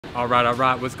All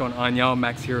right, what's going on, y'all?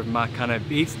 Max here with My Kind of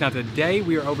Beats. Now today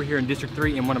we are over here in District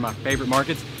 3 in one of my favorite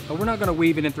markets, but we're not gonna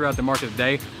weave it in throughout the market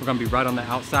today. We're gonna be right on the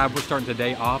outside. We're starting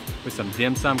today off with some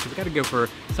dim sum, because we gotta go for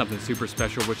something super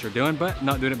special, which you're doing, but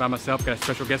not doing it by myself. Got a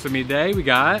special guest with me today. We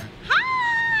got...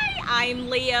 Hi, I'm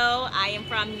Leo. I am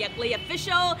from Yuckly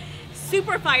Official.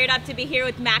 Super fired up to be here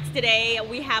with Max today.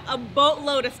 We have a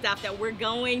boatload of stuff that we're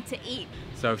going to eat.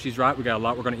 So she's right, we got a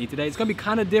lot we're gonna eat today. It's gonna be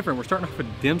kind of different. We're starting off with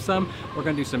dim sum. We're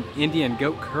gonna do some Indian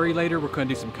goat curry later. We're gonna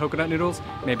do some coconut noodles,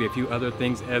 maybe a few other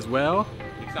things as well.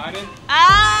 Excited?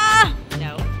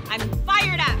 No, I'm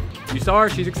fired up. You saw her,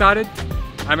 she's excited.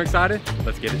 I'm excited.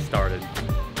 Let's get it started.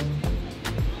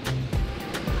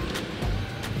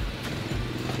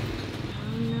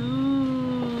 Oh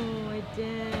no, I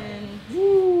didn't.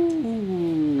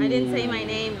 Ooh. I didn't say my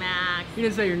name, Max. You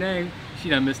didn't say your name. She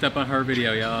done messed up on her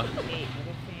video, y'all.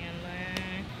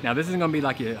 Now this isn't gonna be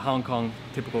like a Hong Kong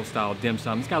typical style dim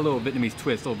sum. It's got a little Vietnamese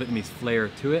twist, a little Vietnamese flair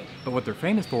to it. But what they're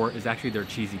famous for is actually their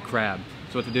cheesy crab.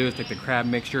 So what to do is take the crab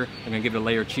mixture, they're gonna give it a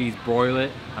layer of cheese, broil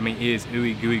it. I mean, it is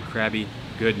ooey gooey crabby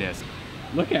goodness.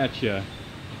 Look at you.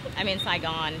 I'm in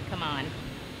Saigon, come on.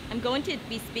 I'm going to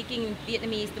be speaking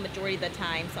Vietnamese the majority of the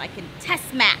time so I can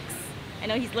test Max. I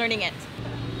know he's learning it.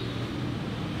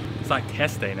 It's like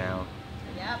test day now.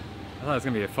 Yep. I thought it was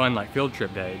gonna be a fun like field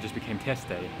trip day. It just became test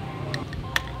day.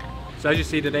 So as you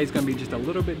see, today's gonna be just a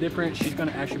little bit different. She's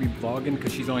gonna actually be vlogging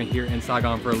because she's only here in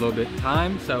Saigon for a little bit of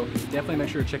time. So definitely make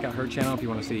sure to check out her channel if you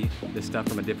wanna see this stuff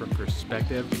from a different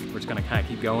perspective. We're just gonna kind of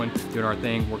keep going, doing our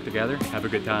thing, work together, have a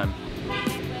good time.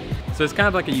 So it's kind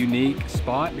of like a unique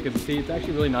spot because you see, it's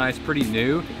actually really nice, pretty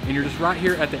new. And you're just right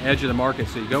here at the edge of the market.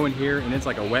 So you go in here and it's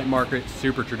like a wet market,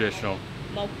 super traditional.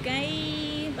 Một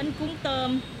cái bánh cuốn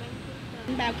tôm,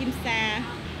 bánh bao kim sa.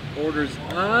 Orders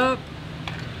up.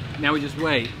 Now we just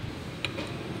wait.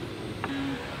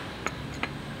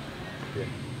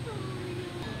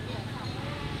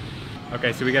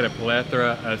 Okay, so we got a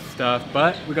plethora of stuff,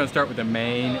 but we're gonna start with the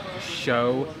main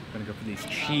show. We're gonna go for these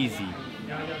cheesy,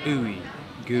 ooey,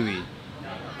 gooey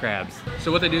crabs.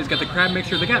 So what they do is got the crab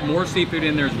mixture. They got more seafood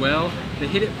in there as well. They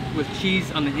hit it with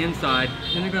cheese on the inside,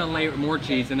 then they're gonna layer it with more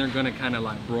cheese, and they're gonna kind of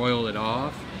like broil it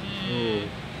off. Ooh.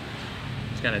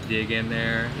 Just gotta dig in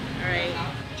there. All right.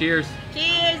 Cheers.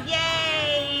 Cheers,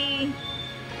 yay!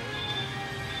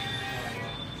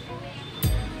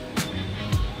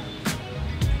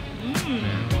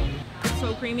 It's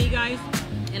so creamy, guys.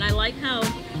 And I like how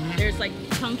there's like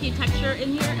chunky texture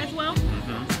in here as well.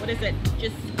 What is it?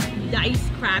 Just diced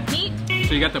crab meat?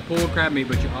 So you got the pulled crab meat,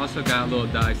 but you also got a little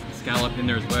diced scallop in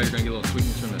there as well. You're gonna get a little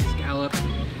sweetness from the scallop.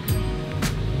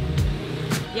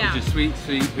 Yeah. Which is sweet,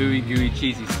 ooey gooey,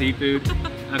 cheesy seafood.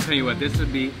 I'm telling you what, this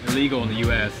would be illegal in the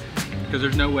US because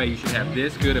there's no way you should have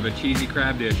this good of a cheesy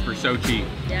crab dish for so cheap.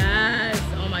 Yes,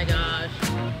 oh my gosh.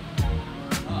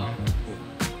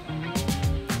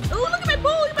 Oh, look at my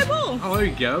bowl, look at my bowl. Oh, there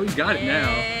you go, you got it now.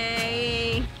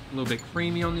 Yay. A little bit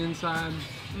creamy on the inside.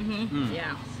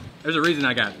 Yeah. There's a reason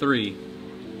I got 3.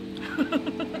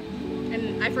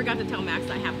 And I forgot to tell Max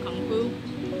I have Kung Fu.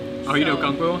 Oh, you know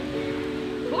Kung Fu?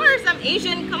 Of course, I'm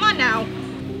Asian, come on now.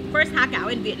 First hack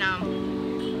out in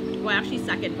Vietnam. Well, actually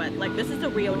second, but like this is the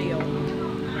real deal.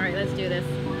 All right, let's do this.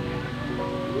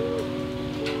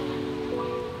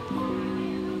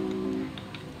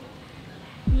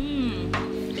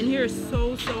 In here is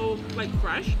so like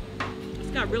fresh.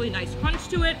 It's got really nice crunch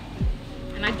to it.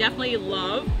 And I definitely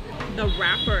love the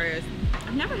wrappers.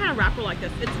 I've never had a wrapper like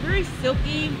this. It's very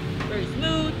silky, very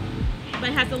smooth, but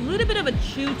it has a little bit of a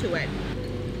chew to it.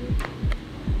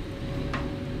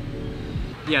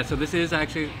 Yeah, so this is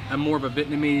actually a more of a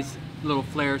Vietnamese little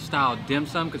flair style dim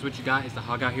sum because what you got is the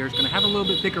hog out here. It's gonna have a little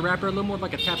bit thicker wrapper, a little more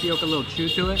like a tapioca, a little chew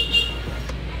to it.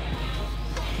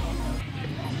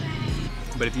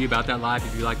 But if you about that life,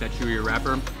 if you like that chewier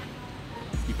wrapper,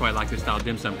 you probably like this style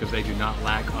dim sum because they do not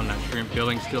lack on that shrimp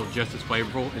filling. Still just as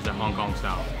flavorful as the Hong Kong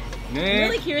style. I'm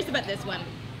really curious about this one.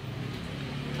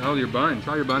 Oh, your bun.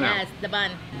 Try your bun out. Yes, the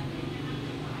bun.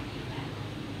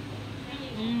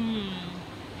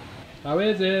 How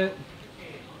is it?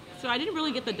 So I didn't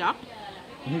really get the duck.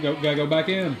 You gotta go back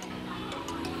in.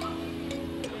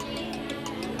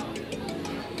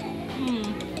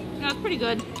 That's pretty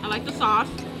good. I like the sauce.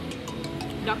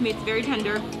 Duck meat's very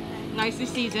tender, nicely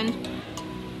seasoned.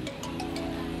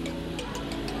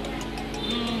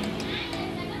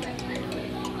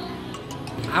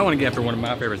 I want to get after one of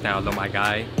my favorites now, though my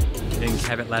guy. Didn't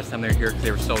have it last time they were here because they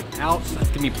were sold out. So that's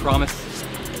giving me promise.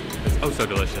 It's oh so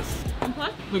delicious.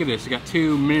 Look at this, you got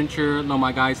 2 miniature Lo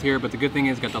Mai Gais here, but the good thing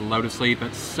is got the lotus leaf.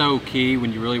 That's so key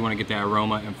when you really want to get that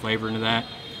aroma and flavor into that.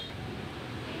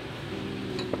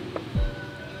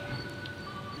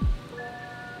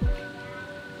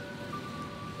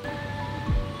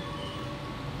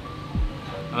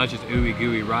 that's just ooey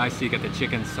gooey rice. So you got the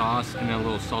chicken sauce and then a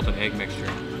little salted egg mixture.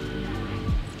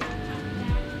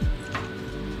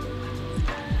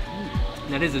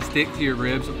 That is a stick to your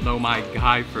ribs, though my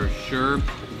guy for sure.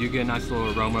 You get a nice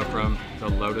little aroma from the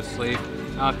lotus leaf.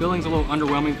 Filling's a little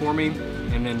underwhelming for me,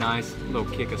 and then nice little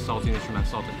kick of saltiness from that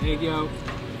salted egg yolk.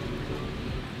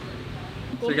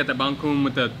 So you got the banh kum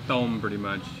with the thom pretty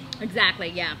much. Exactly,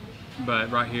 yeah. But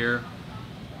right here,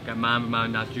 got mine with my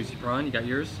nice juicy prawn. You got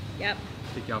yours? Yep.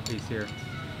 Take y'all a piece here.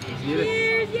 Let's get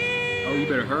Cheers, it. yay! Oh, you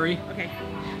better hurry. Okay.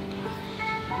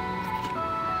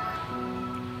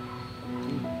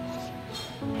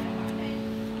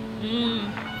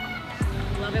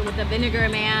 Love it with the vinegar,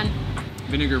 man.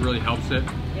 Vinegar really helps it.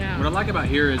 Yeah. What I like about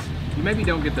here is you maybe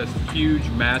don't get this huge,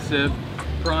 massive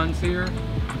prawns here,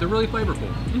 but they're really flavorful.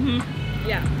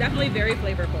 Yeah, definitely very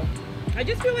flavorful. I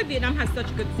just feel like Vietnam has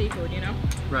such good seafood, you know?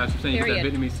 Right, so saying you get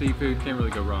that Vietnamese seafood, can't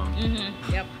really go wrong.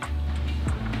 Yep.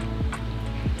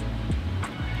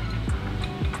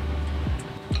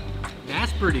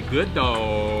 That's pretty good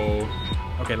though.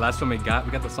 Okay, last one we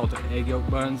got the salted egg yolk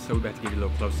buns, so we're about to give you a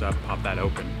little close up, pop that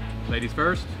open. Ladies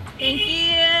first. Thank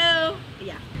you.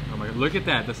 Yeah. Oh my god, look at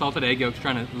that. The salted egg yolk's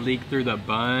trying to leak through the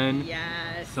bun.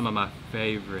 Yes. Some of my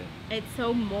favorite. It's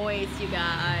so moist, you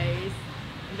guys.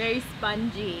 Very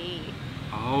spongy.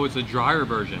 Oh, it's a drier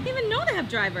version. I didn't even know they have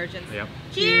dry versions. Yep.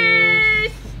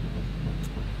 Cheers!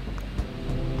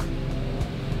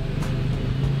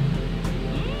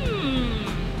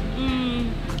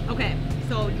 Okay,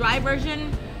 so dry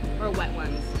version or wet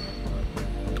ones?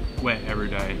 Wet every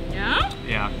day. Yeah?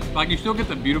 Yeah. Like you still get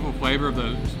the beautiful flavor of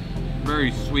the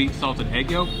very sweet salted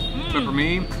egg yolk. But for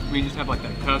me, we just have like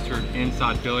that custard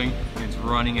inside filling and it's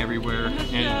running everywhere and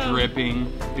it's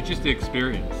dripping. It's just the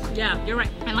experience. Yeah, you're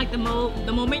right. And like the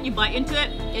moment you bite into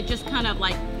it, it just kind of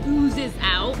like oozes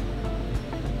out.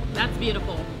 That's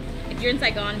beautiful. If you're in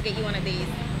Saigon, get you one of these.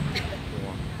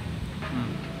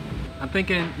 I'm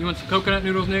thinking, you want some coconut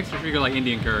noodles next, or should we go like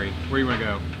Indian curry? Where do you want to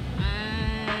go?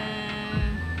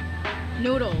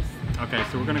 Noodles. Okay,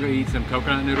 so we're gonna go eat some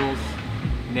coconut noodles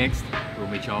next. We'll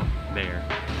meet y'all there.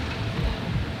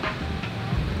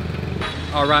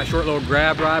 All right, short little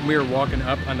grab ride. We are walking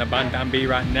up on the Banh Tam Bi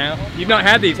right now. You've not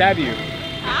had these, have you?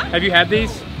 Huh? Have you had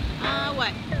these?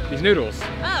 What? These noodles.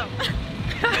 Oh.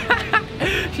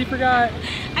 She forgot.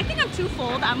 I think I'm too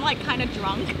full. I'm like kind of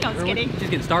drunk. No, I was kidding. Just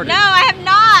getting started. No, I have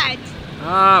not.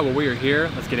 Ah, well, we are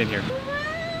here. Let's get in here.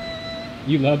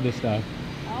 You love this stuff.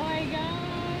 Oh my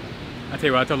god. I tell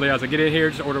you what, I told Leah, I was like, get in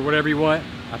here, just order whatever you want.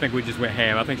 I think we just went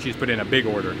ham. I think she just put in a big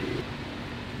order.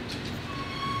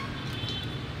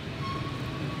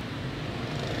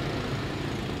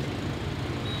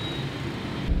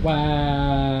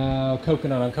 Wow,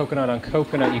 coconut on coconut on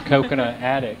coconut, you coconut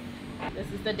addict. This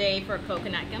is the day for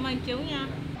coconut. Come on, Julia.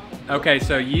 Okay,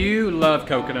 so you love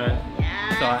coconut.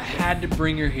 Yeah. So I had to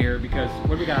bring her here because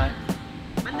what do we got?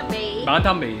 Banh Tam Bi. Banh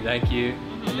Tam Bi, thank you.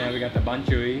 And then we got the banh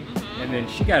chui. And then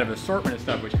she got an assortment of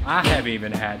stuff which I haven't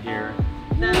even had here.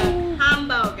 The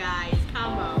combo, guys.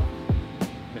 Combo.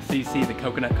 The CC, the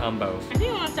coconut combo. I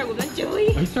think I want to start with banh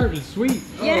chui. You started with sweet.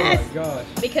 Yes. Oh my gosh.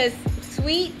 Because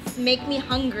sweets make me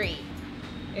hungry.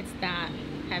 It's that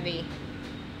heavy.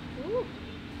 Ooh.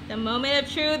 The moment of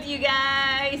truth, you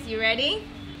guys. You ready?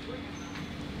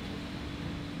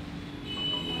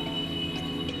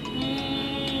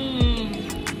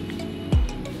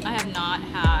 I have not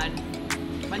had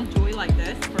banh chui like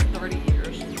this for 30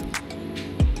 years.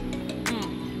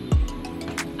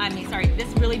 I mean, sorry, this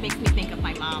really makes me think of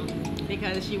my mom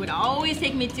because she would always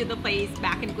take me to the place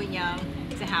back in Quy Nhon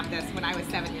to have this when I was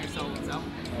 7 years old. So.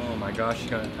 Oh my gosh, she's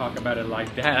gonna talk about it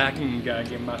like that. I can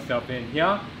get myself in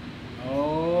here.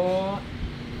 Oh.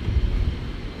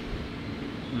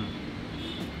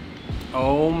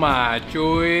 Oh my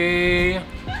chui.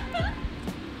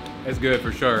 It's good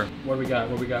for sure. What do we got?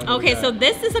 What do we got? Okay, so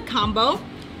this is a combo.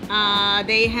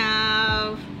 They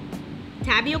have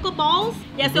tapioca balls.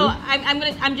 Yeah, so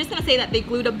I'm just gonna say that they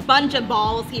glued a bunch of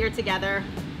balls here together.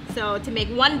 So to make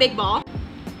one big ball.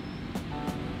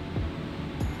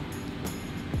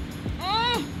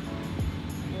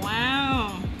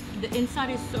 Wow, the inside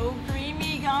is so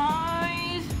creamy,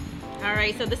 guys. All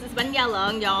right, so this is bánh da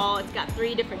lợn, y'all. It's got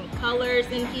 3 different colors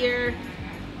in here.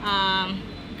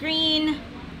 Green,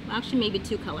 well, actually maybe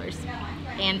 2 colors,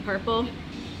 and purple.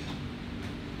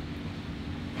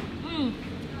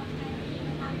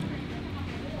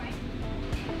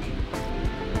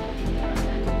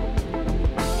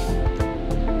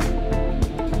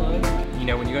 You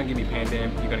know, when you're gonna give me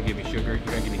pandan, you're gonna give me sugar, you're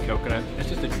gonna give me coconut. That's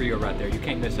just a trio right there. You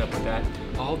can't mess up with that.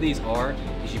 All these are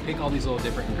is you pick all these little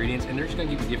different ingredients and they're just gonna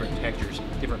give you different textures,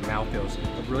 different mouthfeels.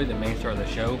 But really the main star of the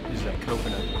show is that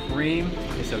coconut cream.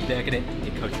 It's so decadent,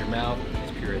 it coats your mouth,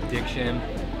 it's pure addiction.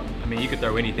 I mean, you could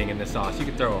throw anything in this sauce. You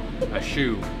could throw a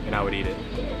shoe and I would eat it.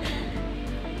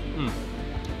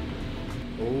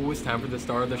 Oh, it's time for the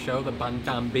star of the show, the Banh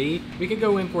Tam Bi. We could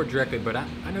go in for it directly, but I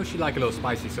know she like a little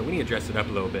spicy, so we need to dress it up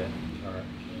a little bit.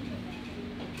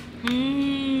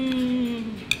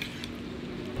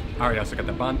 All right, y'all, so I got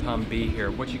the Banh Tam Bi here.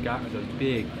 What you got are those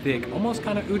big, thick, almost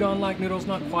kind of udon-like noodles,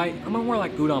 not quite. I'm more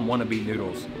like udon wannabe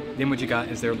noodles. Then what you got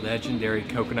is their legendary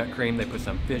coconut cream. They put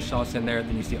some fish sauce in there.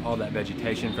 Then you see all that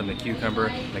vegetation from the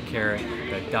cucumber, the carrot,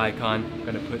 the daikon. I'm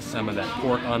gonna put some of that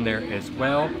pork on there as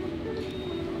well.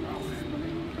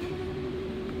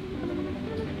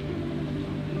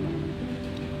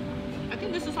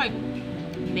 This is like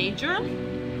major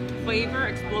flavor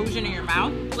explosion in your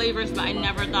mouth. Flavors that I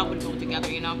never thought would go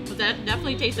together, you know? But that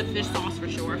definitely tastes of fish sauce for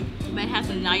sure. But it has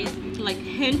a nice like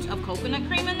hint of coconut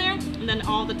cream in there. And then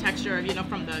all the texture, you know,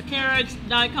 from the carrots,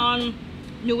 daikon,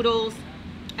 noodles,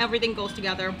 everything goes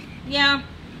together. Yeah,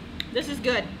 this is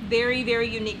good. Very, very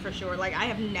unique for sure. Like I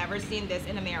have never seen this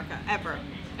in America, ever.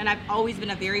 And I've always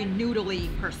been a very noodly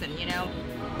person, you know?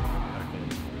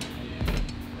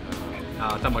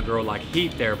 I thought my girl liked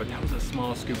heat there, but that was a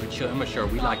small scoop of chili. I'm not sure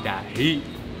we like that heat.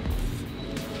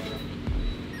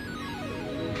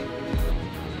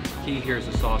 Key here is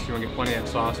the sauce. You want to get plenty of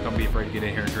that sauce. Don't be afraid to get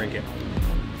in here and drink it.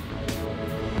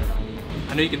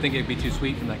 I know you could think it'd be too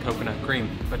sweet from that coconut cream.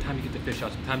 By the time you get the fish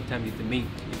sauce, by the time you get the meat,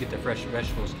 you get the fresh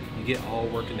vegetables, you get all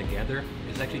working together.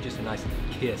 It's actually just a nice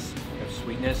kiss of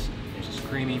sweetness. It's just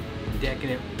creamy,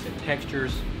 decadent, the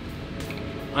textures.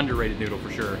 Underrated noodle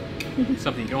for sure.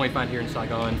 Something you can only find here in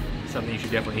Saigon. Something you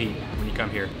should definitely eat when you come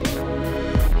here.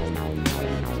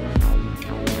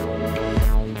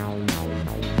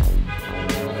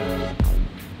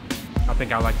 I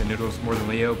think I like the noodles more than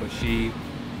Leo, but she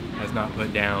has not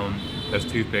put down those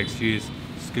toothpicks. She's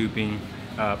scooping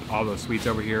up all those sweets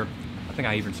over here. I think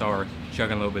I even saw her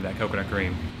chugging a little bit of that coconut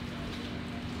cream.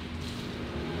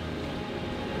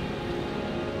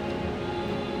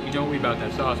 You don't worry about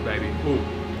that sauce, baby. Ooh.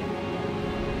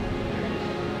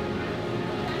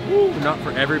 Ooh, not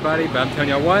for everybody, but I'm telling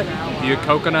y'all what, if you're a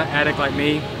coconut addict like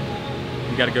me,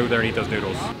 you gotta go there and eat those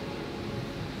noodles.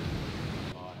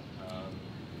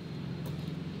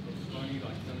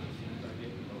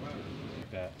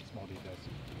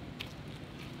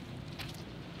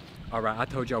 All right, I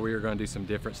told y'all we were gonna do some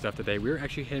different stuff today. We were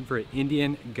actually heading for an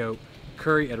Indian goat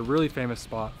curry at a really famous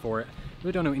spot for it.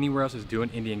 Really don't know anywhere else is doing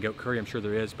Indian goat curry. I'm sure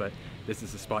there is, but this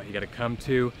is the spot you gotta come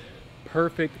to.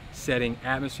 Perfect setting,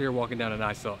 atmosphere, walking down a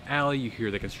nice little alley. You hear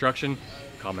the construction,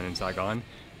 common in Saigon,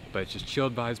 but it's just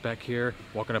chilled vibes back here.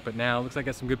 Walking up it now, looks like I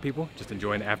got some good people just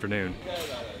enjoying the afternoon.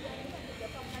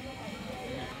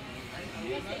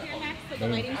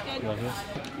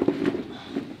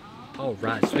 All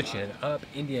right, switching it up,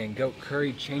 Indian goat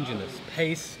curry, changing the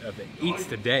pace of the eats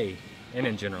today and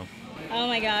in general. Oh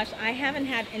my gosh, I haven't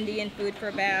had Indian food for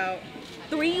about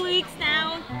 3 weeks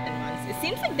now. It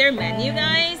seems like their menu,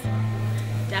 guys,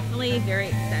 definitely very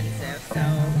extensive, so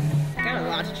got a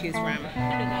lot to choose from.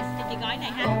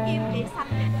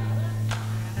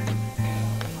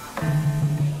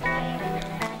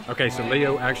 Okay, so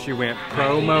Leo actually went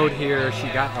pro mode here. She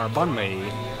got our banh mi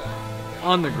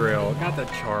on the grill, got the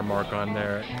char mark on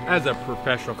there. As a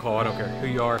professional call, I don't care who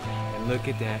you are, and look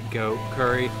at that goat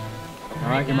curry. All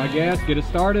right, get my gas, get it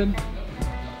started.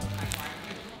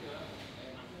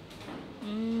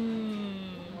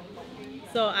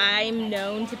 So I'm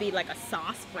known to be like a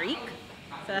sauce freak,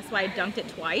 so that's why I dunked it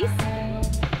twice.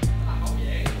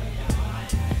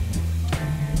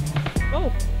 Oh,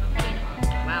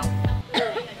 wow.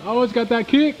 Oh, it's got that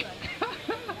kick.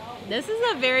 This is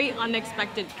a very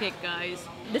unexpected kick, guys.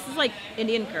 This is like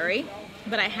Indian curry,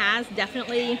 but it has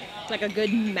definitely like a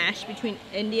good mesh between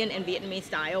Indian and Vietnamese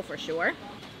style for sure.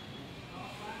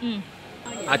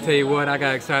 I tell you what, I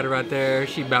got excited right there.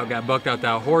 She about got bucked out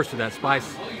that horse with that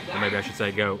spice. Or maybe I should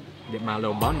say go get my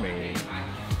little banh mi.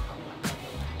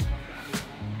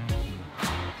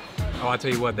 Oh, I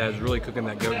tell you what, that is really cooking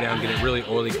that goat down, getting it really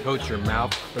oily, coats your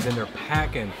mouth, but then they're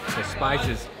packing the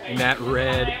spices and that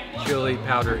red chili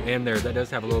powder in there. That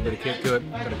does have a little bit of kick to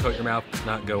it. Gonna coat your mouth,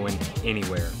 not going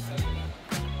anywhere.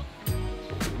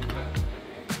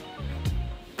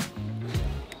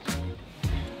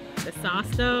 The sauce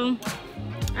though,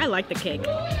 I like the cake. Look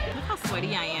how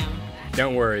sweaty I am.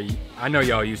 Don't worry, I know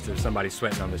y'all used to somebody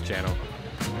sweating on this channel.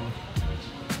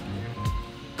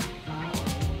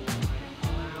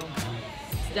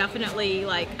 definitely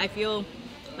like, I feel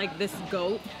like this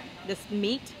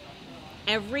meat,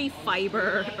 every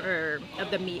fiber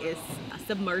of the meat is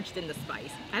submerged in the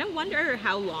spice. I don't wonder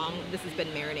how long this has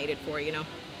been marinated for, you know.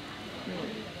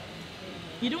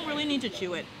 You don't really need to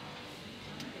chew it.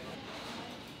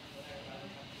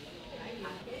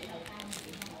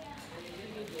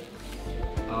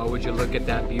 Oh, would you look at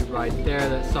that beef right there,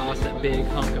 that sauce, that big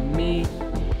hunk of meat.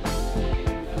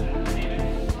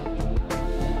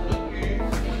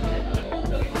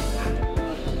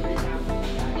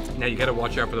 Now you gotta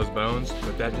watch out for those bones,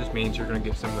 but that just means you're gonna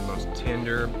get some of the most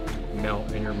tender,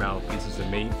 melt in your mouth pieces of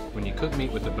meat. When you cook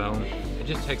meat with the bone, it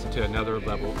just takes it to another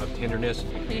level of tenderness.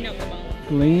 Clean out the bone.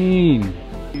 Clean.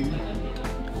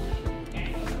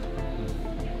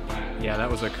 Yeah,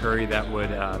 that was a curry that would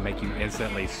make you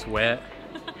instantly sweat.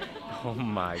 Oh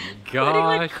my gosh.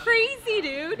 Sweating like crazy,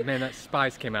 dude. Man, that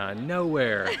spice came out of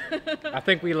nowhere. I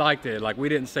think we liked it. Like, we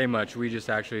didn't say much. We just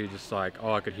actually just like,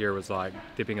 all I could hear was like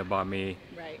dipping a banh mi.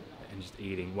 Right. And just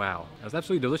eating. Wow. That was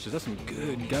absolutely delicious. That's some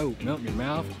good goat. Melt in your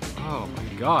mouth. Oh my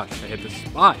gosh, I hit the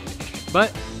spot.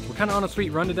 But we're kind of on a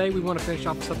sweet run today. We want to finish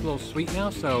off with something a little sweet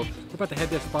now. So we're about to head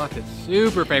to a spot that's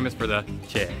super famous for the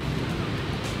che.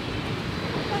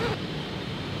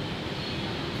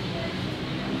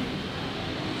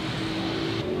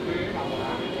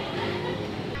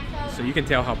 So you can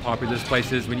tell how popular this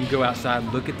place is when you go outside.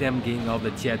 Look at them getting all the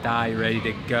che dai ready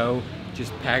to go,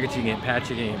 just packaging it,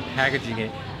 packaging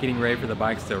it, getting ready for the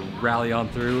bikes to rally on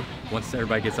through once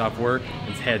everybody gets off work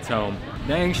and heads home.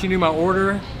 Dang, she knew my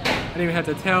order. I didn't even have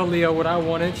to tell Leo what I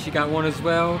wanted. She got one as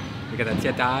well. We got that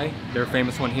che dai, they're a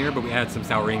famous one here, but we added some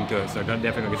sauerring to it, so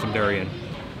definitely gonna get some durian.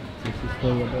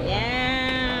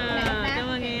 Yeah, come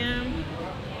on, Cam.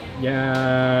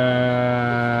 Yeah.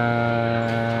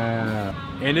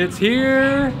 And it's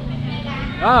here.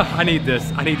 Oh, I need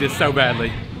this so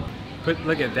badly.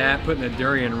 Look at that, putting the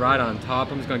durian right on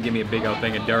top. I'm just gonna give me a big old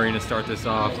thing of durian to start this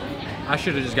off. I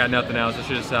should have just got nothing else. I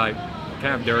should have said, like, can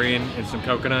I have durian and some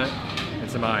coconut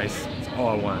and some ice? That's all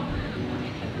I want.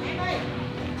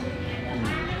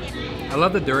 I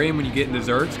love the durian when you get in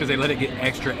desserts because they let it get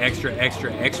extra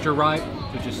ripe.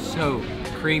 It's just so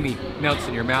creamy, melts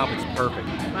in your mouth, it's perfect.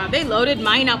 Wow, they loaded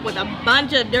mine up with a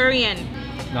bunch of durian.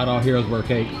 Not all heroes wear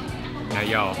cake. Now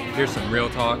y'all, here's some real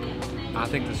talk. I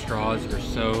think the straws are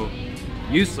so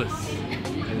useless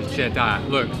in this che dai.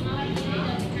 Look,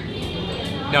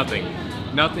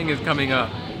 nothing is coming up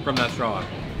from that straw.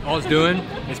 All it's doing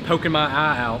is poking my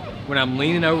eye out when I'm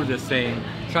leaning over this thing,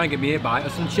 trying to get me a bite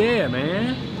of some che,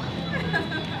 man.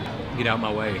 Get out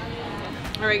my way.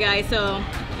 All right, guys, so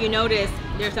you notice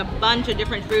there's a bunch of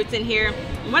different fruits in here.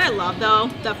 What I love though,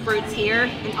 the fruits here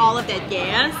and all of that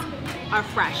gas are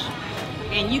fresh.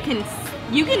 And you can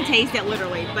taste it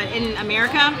literally, but in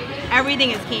America,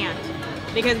 everything is canned.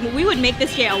 Because we would make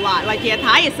this che a lot. Like, yeah,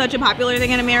 Thai is such a popular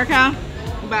thing in America,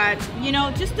 but you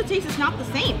know, just the taste is not the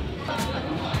same.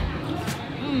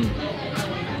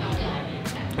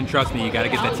 And trust me, you gotta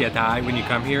get that che dai when you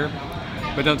come here,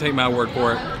 but don't take my word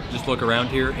for it. Just look around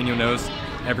here and you'll notice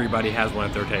everybody has one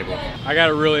at their table. I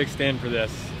gotta really extend for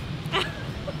this.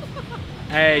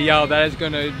 Hey, y'all, that is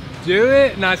gonna do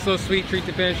it. Nice little sweet treat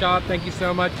to finish off. Thank you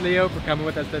so much, Leo, for coming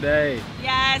with us today.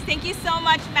 Yes, thank you so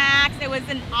much, Max. It was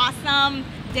an awesome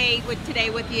day today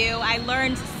with you. I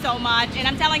learned so much, and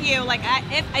I'm telling you, like,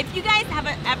 if you guys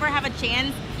ever have a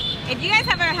chance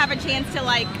to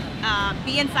like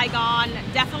be in Saigon,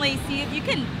 definitely see if you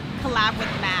can collab with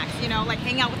Max. You know, like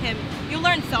hang out with him. You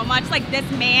learn so much. Like, this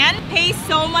man pays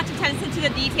so much attention to the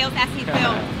details as he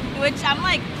films. Which I'm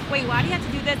like, wait, why do you have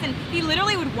to do this? And he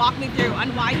literally would walk me through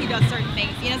on why he does certain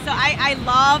things, you know? So I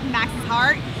love Max's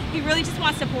heart. He really just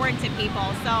wants to pour into people.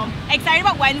 So excited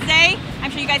about Wednesday. I'm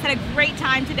sure you guys had a great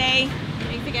time today.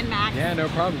 Thanks again, Max. Yeah, no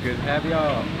problem. Good to have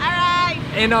y'all. All right.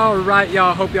 And all right,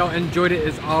 y'all. Hope y'all enjoyed it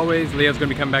as always. Leo's gonna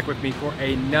be coming back with me for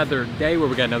another day where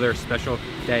we got another special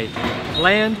day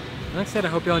planned. Like I said, I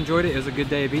hope y'all enjoyed it. It was a good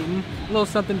day of eating. A little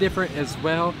something different as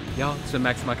well. Y'all, it's been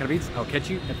Max, my kind of eats. I'll catch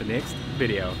you at the next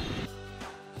video.